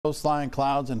Coastline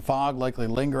clouds and fog likely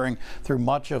lingering through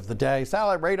much of the day.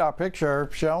 Satellite radar picture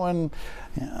showing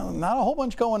not a whole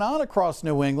bunch going on across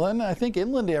New England. I think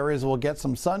inland areas will get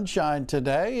some sunshine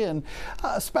today, and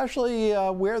especially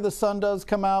where the sun does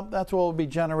come out, that's where we'll be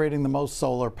generating the most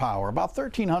solar power. About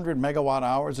 1,300 megawatt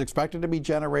hours expected to be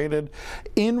generated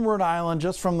in Rhode Island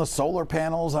just from the solar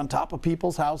panels on top of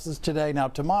people's houses today. Now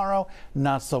tomorrow,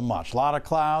 not so much. A lot of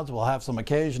clouds. We'll have some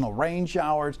occasional rain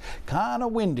showers, kind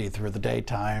of windy through the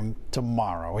daytime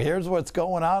tomorrow. Here's what's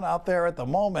going on out there at the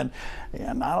moment.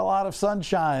 Not a lot of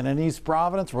sunshine in East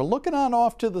Providence. We're looking on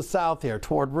off to the south here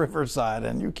toward Riverside,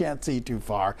 and you can't see too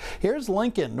far. Here's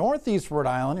Lincoln, northeast Rhode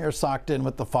Island. You're socked in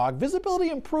with the fog. Visibility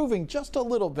improving just a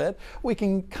little bit. We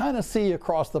can kind of see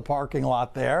across the parking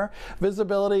lot there.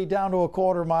 Visibility down to a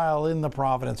quarter mile in the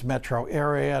Providence metro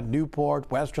area.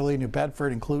 Newport, Westerly, New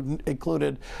Bedford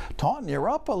included. Taunton, you're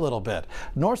up a little bit.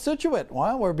 North Situate,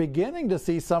 well, we're beginning to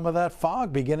see some of that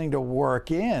fog beginning to work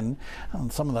in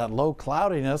on some of that low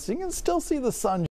cloudiness. You can still see the sun